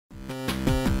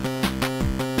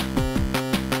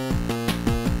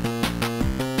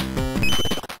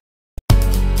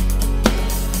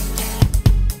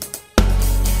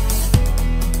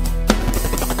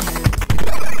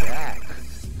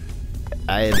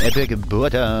Epic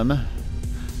Bottom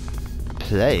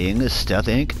playing Stealth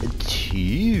Inc.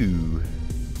 2.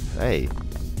 Hey.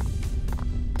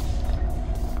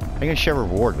 How you gonna share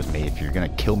reward with me if you're gonna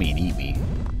kill me and eat me?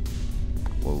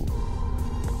 Whoa.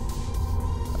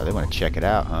 Oh, they wanna check it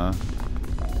out, huh?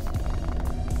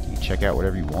 You can check out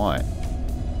whatever you want.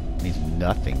 It means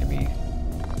nothing to me.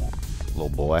 Little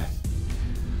boy.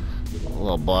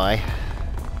 Little boy.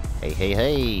 Hey, hey,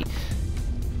 hey.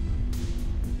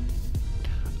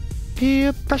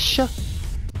 Peer pressure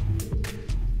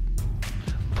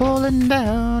pulling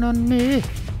down on me.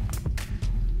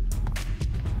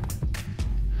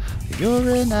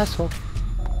 You're an asshole.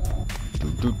 Do,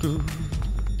 do, do.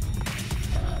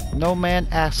 No man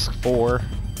asks for.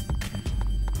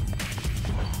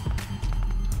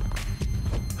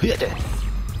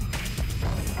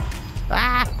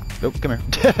 Ah! Nope, come here.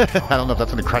 I don't know if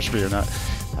that's gonna crush me or not.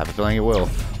 I have a feeling it will.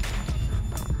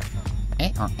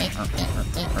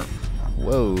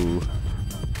 Whoa.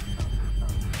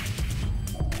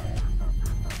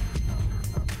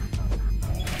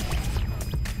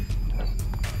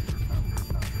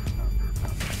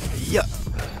 Yeah.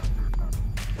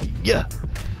 Yeah.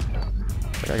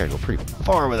 I gotta go pretty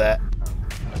far with that.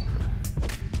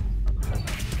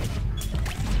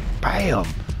 Bam.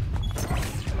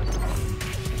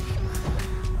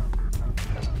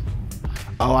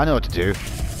 Oh, I know what to do.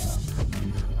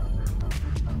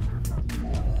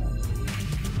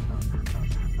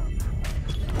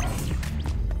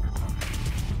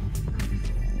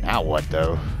 Now what,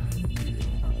 though?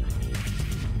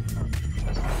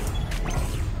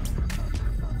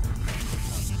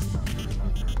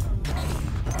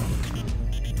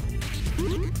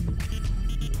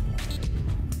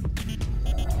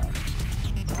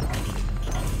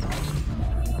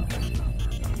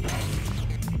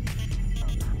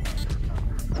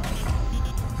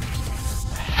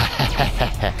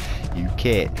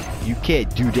 You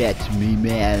can't do that to me,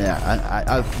 man.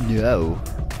 I no.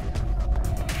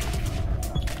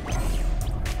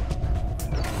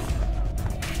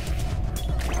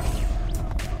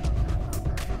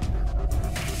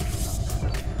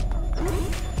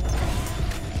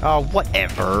 Oh,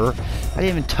 whatever. I didn't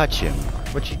even touch him.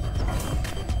 What you...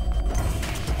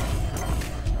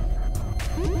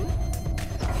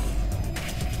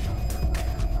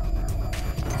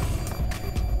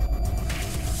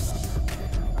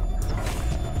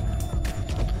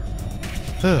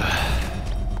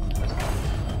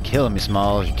 Killing me,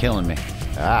 Smalls. You're killing me.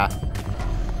 Ah.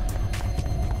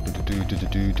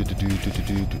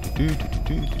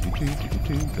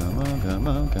 Come on, come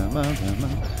on, come on, come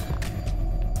on.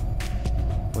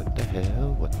 What the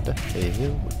hell? What the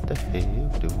hell? What the hell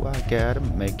do I gotta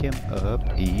make him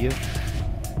up here?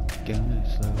 Gonna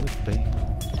slow it down.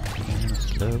 Gonna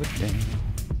slow it down.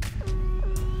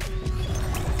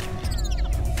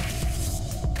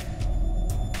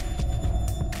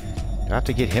 Do I have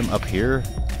to get him up here?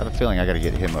 I have a feeling I gotta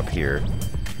get him up here.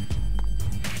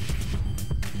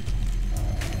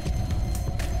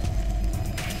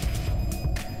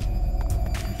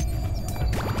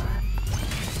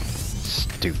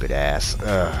 Stupid ass.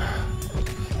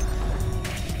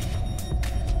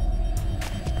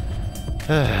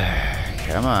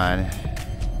 Come on.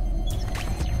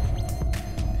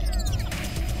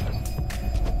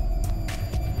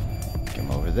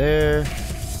 Come over there.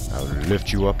 I'll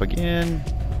lift you up again.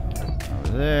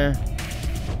 Over there.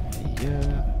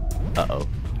 Yeah. Uh-oh.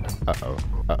 Uh-oh.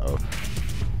 Uh-oh.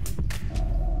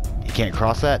 You can't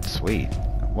cross that? Sweet.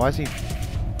 Why is he...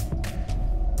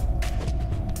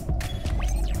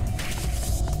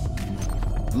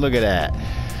 Look at that.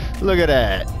 Look at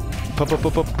that.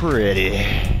 Pretty.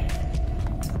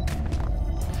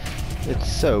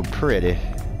 It's so pretty.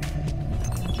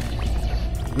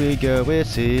 We go with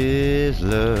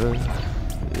Sizzler.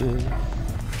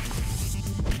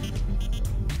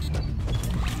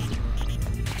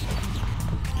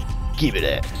 Give it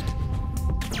that.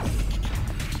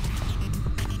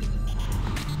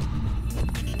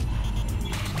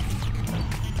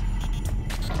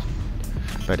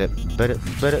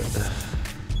 But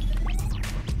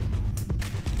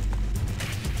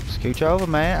scooch over,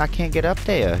 man. I can't get up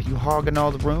there. You hogging all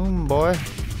the room, boy.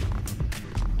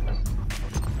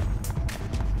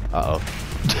 Uh-oh.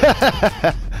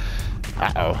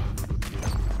 Uh-oh.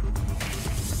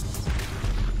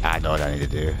 I know what I need to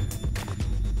do.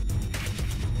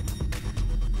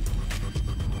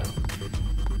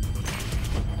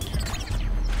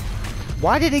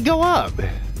 Why did it go up?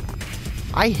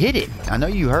 I hit it. I know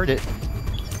you heard it.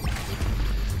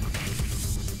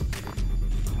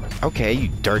 Okay, you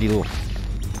dirty little...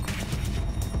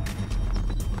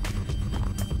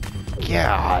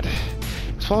 God.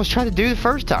 You're supposed what I was trying to do the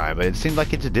first time, but it seemed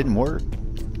like it just didn't work.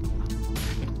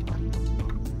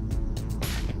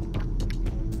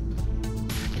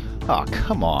 Oh,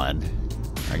 come on.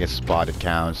 I guess spotted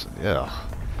counts. Ugh.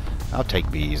 I'll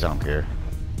take bees, I don't care.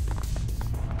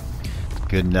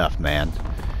 Good enough, man.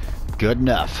 Good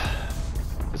enough.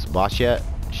 Is the boss yet?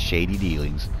 Shady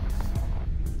dealings.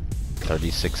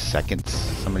 36 seconds.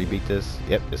 Somebody beat this?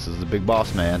 Yep, this is the big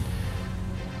boss, man.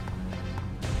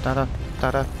 Da-da,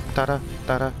 da-da, da-da,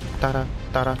 da-da, da-da,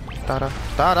 da-da, da-da,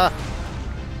 da-da.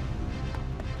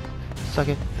 Suck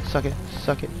it, suck it,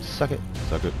 suck it, suck it,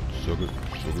 suck it, suck it,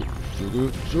 suck it, suck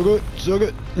it, suck it, suck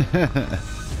it.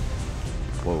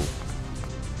 Whoa.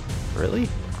 Really?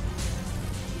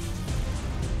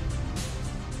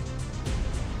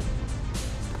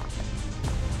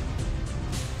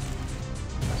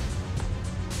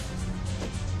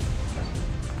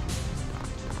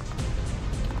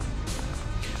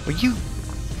 Well, you...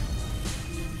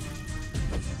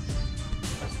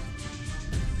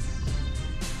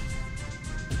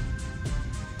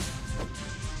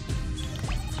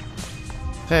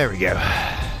 There we go.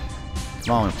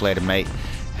 Come on, inflator mate.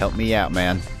 Help me out,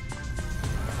 man.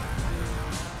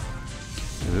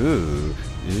 Ooh.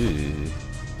 Ooh.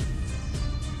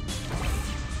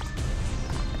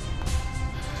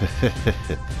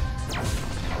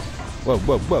 Whoa,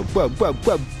 whoa, whoa, whoa, whoa,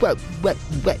 whoa, whoa, whoa, whoa,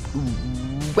 whoa,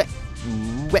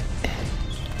 whoa.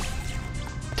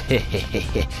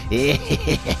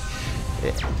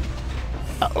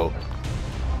 Uh-oh.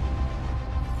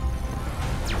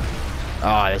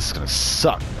 Oh, this is gonna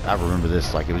suck. I remember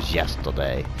this like it was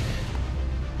yesterday.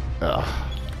 Ugh.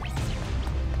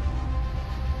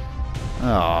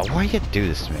 Oh, why you gotta do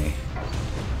this to me?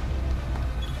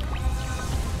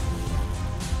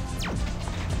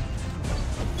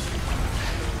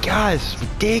 God, it's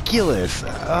ridiculous.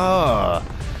 Oh,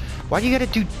 why do you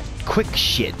gotta do quick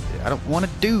shit? I don't want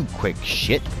to do quick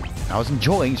shit. I was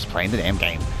enjoying just playing the damn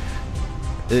game.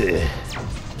 Ugh.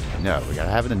 No, we gotta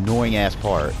have an annoying ass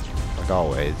part, like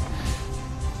always.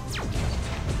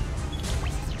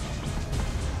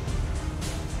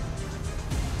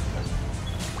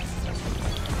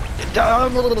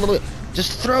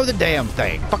 Just throw the damn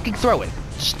thing. Fucking throw it.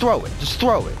 Just throw it. Just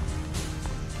throw it.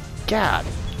 God.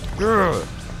 Ugh.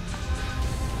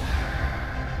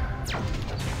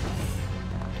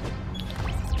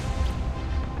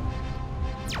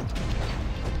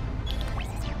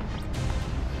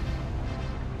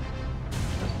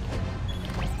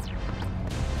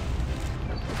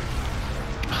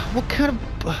 What kind of...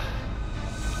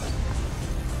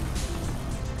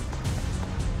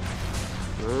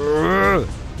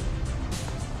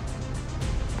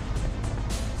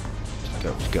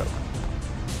 Let's go.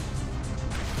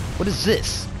 What is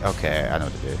this? Okay, I know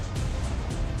what to do.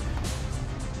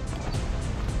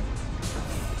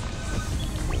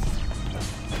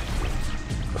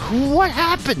 What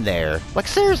happened there? Like,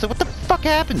 seriously, what the fuck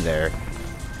happened there?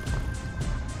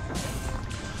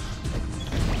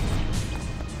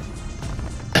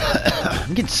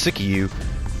 I'm getting sick of you.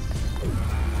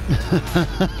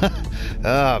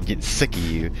 Oh, I'm getting sick of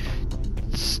you.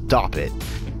 Stop it.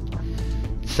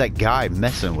 It's that guy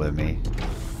messing with me.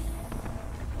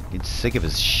 Getting sick of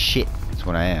his shit. That's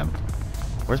what I am.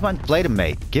 Where's my inflator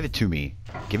mate? Give it to me.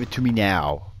 Give it to me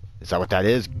now. Is that what that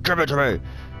is? Give it to me.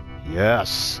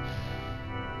 Yes.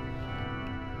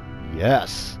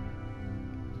 Yes.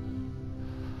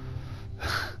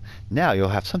 Now you'll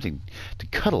have something to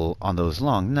cuddle on those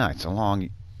long nights alone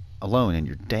in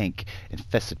your dank,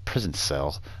 infested prison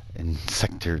cell in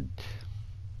Sector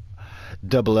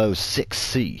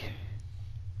 006C.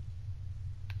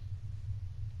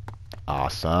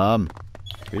 Awesome.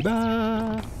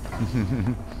 Goodbye.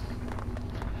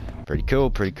 Pretty cool,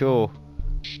 pretty cool.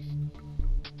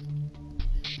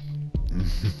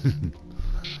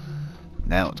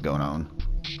 Now what's going on?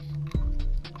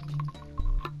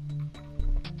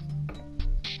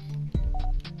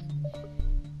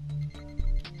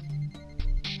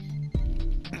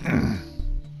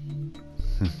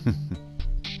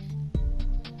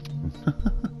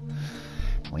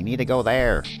 We need to go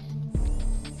there.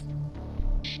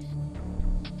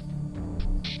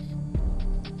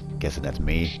 Guessing that's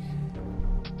me.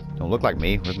 Don't look like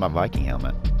me. Where's my Viking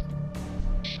helmet?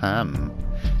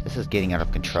 This is getting out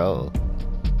of control.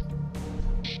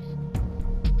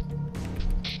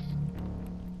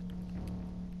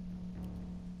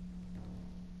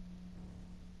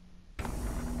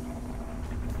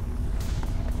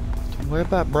 Don't worry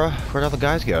about it, bruh. Where'd all the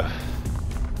guys go?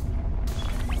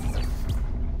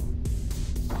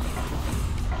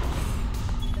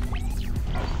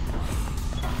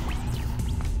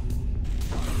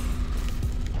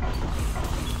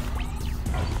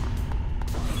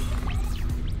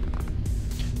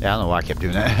 Yeah, I don't know why I kept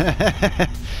doing that.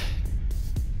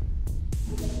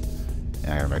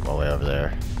 Yeah, I gotta make my way over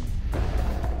there.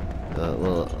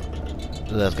 Well,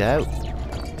 let's go.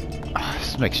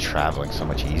 This makes traveling so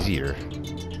much easier.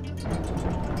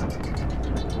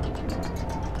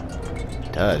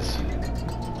 It does.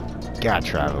 God,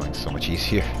 traveling so much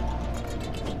easier.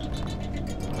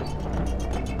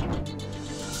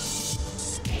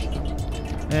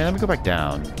 Man, let me go back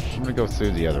down. I'm gonna go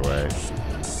through the other way.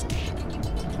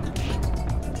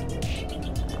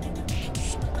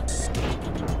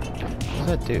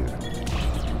 What does that do?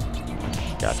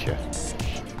 Gotcha.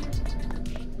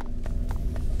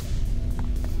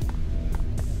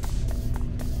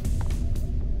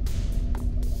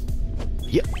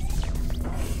 Yep.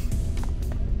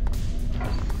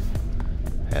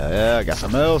 Hell yeah, I got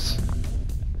something else.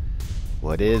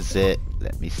 What is it?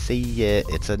 Let me see it.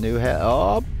 It's a new head.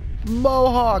 Oh,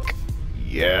 Mohawk.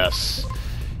 Yes.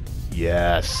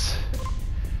 Yes.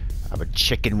 I'm a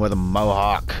chicken with a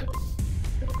Mohawk.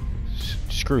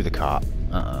 Screw the cop.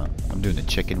 I'm doing the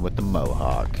chicken with the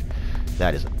Mohawk.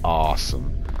 That is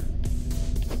awesome.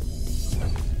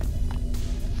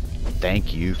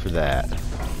 Thank you for that.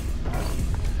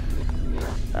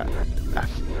 Ah.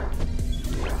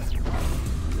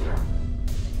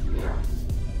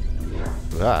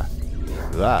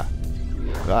 Ah.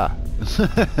 Ah.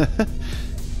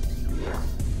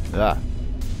 Ah.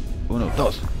 Uno,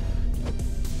 dos.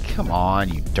 Come on,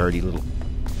 you dirty little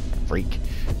freak.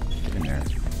 Get in there.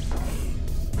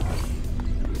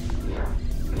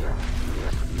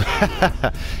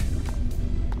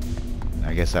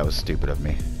 I guess that was stupid of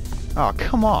me. Oh,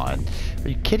 come on. Are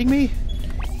you kidding me?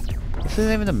 This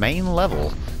isn't even the main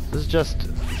level. This is just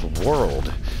the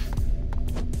world.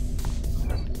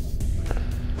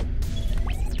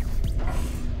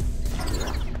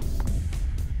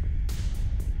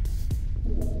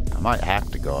 I might have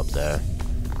to go up there.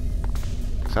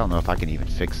 'Cause I don't know if I can even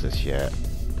fix this yet.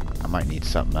 I might need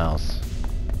something else.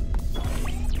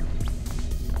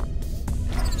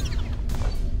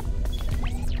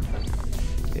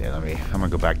 Yeah, I'm gonna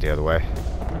go back the other way.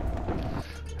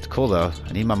 It's cool though.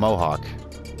 I need my Mohawk.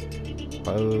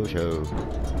 Oh, show.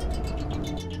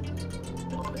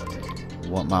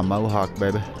 Want my Mohawk,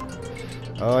 baby.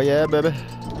 Oh yeah, baby.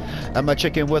 I'm a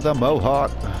chicken with a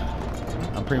Mohawk.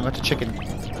 I'm pretty much a chicken.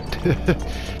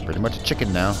 Pretty much a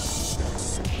chicken now.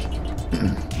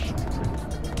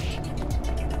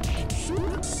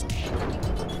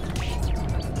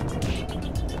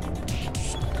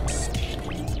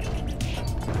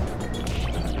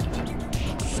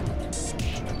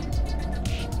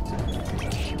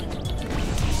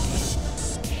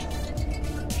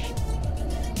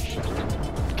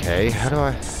 Okay, how do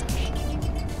I...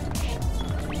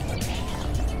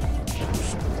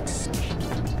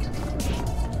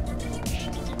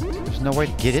 There's no way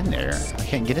to get in there. I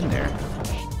can't get in there.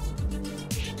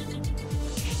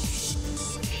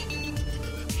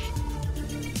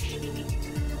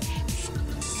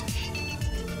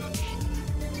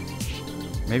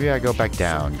 Maybe I go back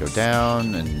down. Go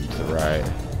down and to the right.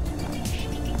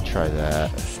 Try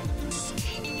that.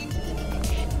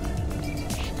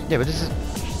 Yeah, but this is...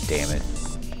 Damn it.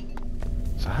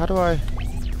 So how do I...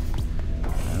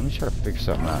 Let me try to figure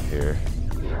something out here.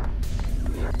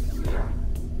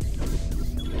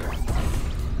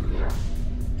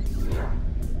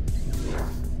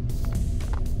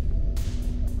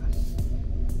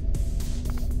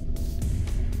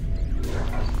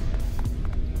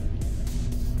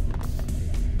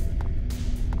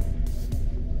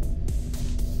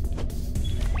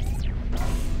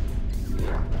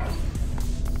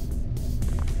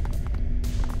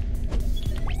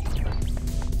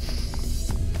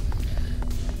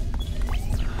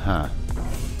 Huh.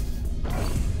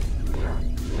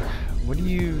 What do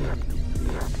you...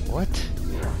 What?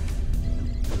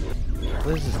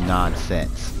 This is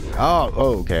nonsense. Oh,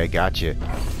 okay, gotcha.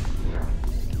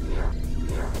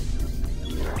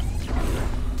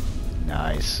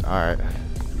 Nice, alright.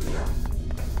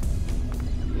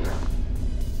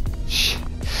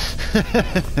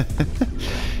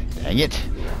 Dang it.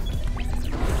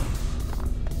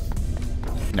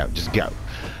 No, just go.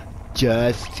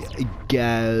 Just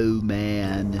go,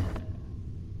 man.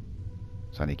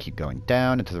 So I need to keep going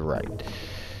down and to the right.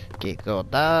 Keep going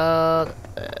down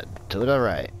and to the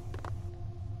right.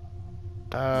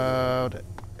 Down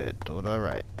and to the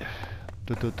right.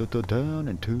 Down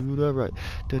and to the right.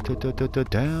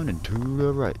 Down and to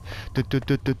the right.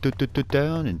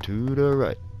 Down and to the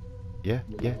right. Yeah.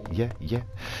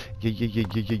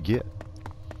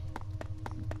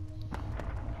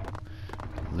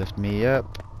 Lift me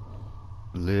up.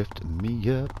 Lift me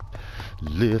up.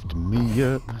 Lift me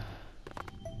up.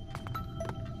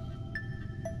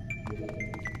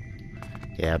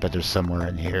 Yeah, I bet there's somewhere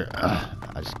in here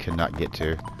I just could not get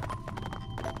to.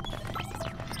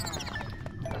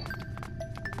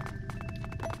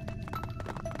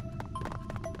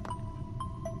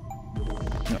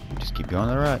 No, just keep going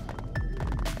to the right.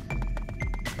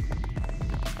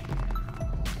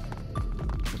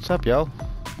 What's up, y'all?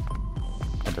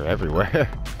 They're everywhere.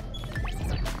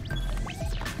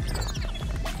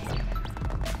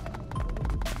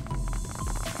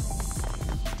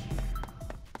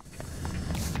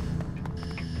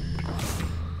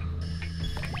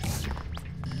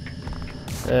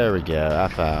 There we go. I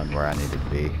found where I needed to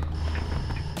be.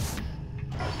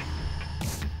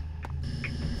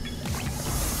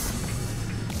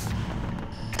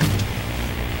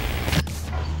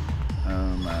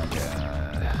 Oh my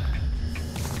god.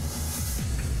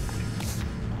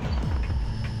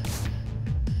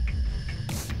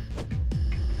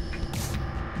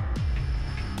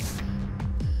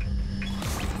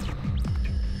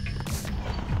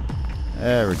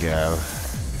 There we go.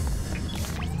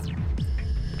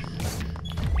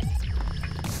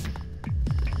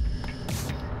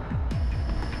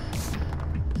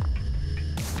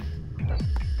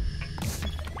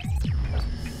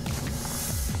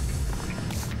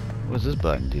 What does this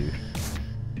button do?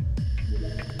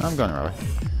 I'm going the right way.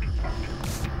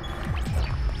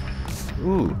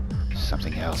 Ooh,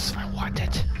 something else. I want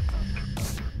it.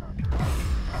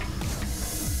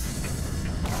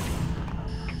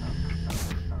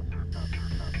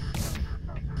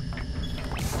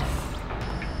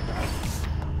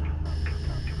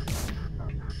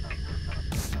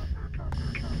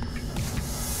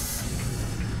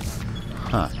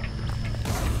 Huh.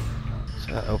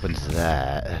 So that opens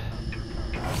that.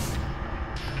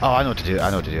 Oh, I know what to do.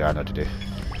 I know what to do. I know what to do.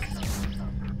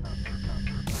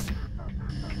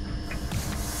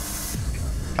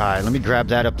 Alright, let me grab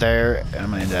that up there. And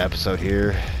I'm gonna end the episode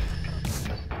here.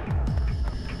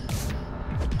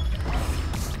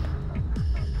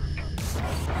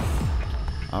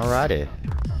 Alrighty.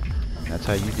 That's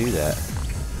how you do that.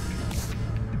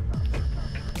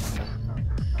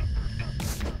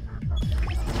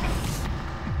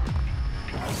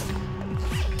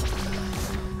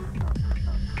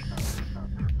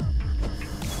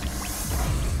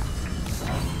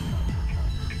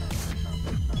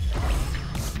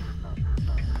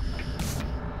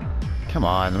 Come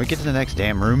on, let me get to the next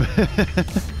damn room. So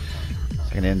I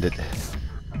can end it.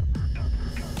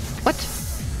 What?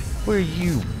 Where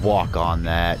you walk on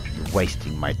that? You're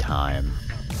wasting my time.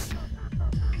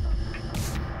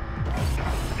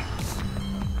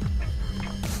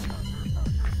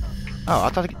 Oh, I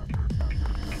thought it...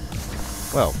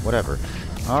 Well, whatever.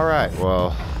 Alright,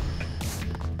 well...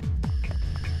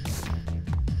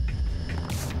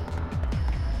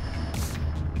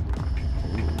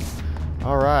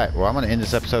 Alright, well I'm going to end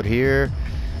this episode here,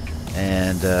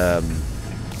 and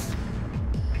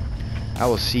I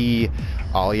will see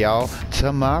all y'all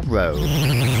tomorrow.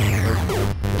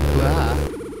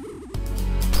 Bye.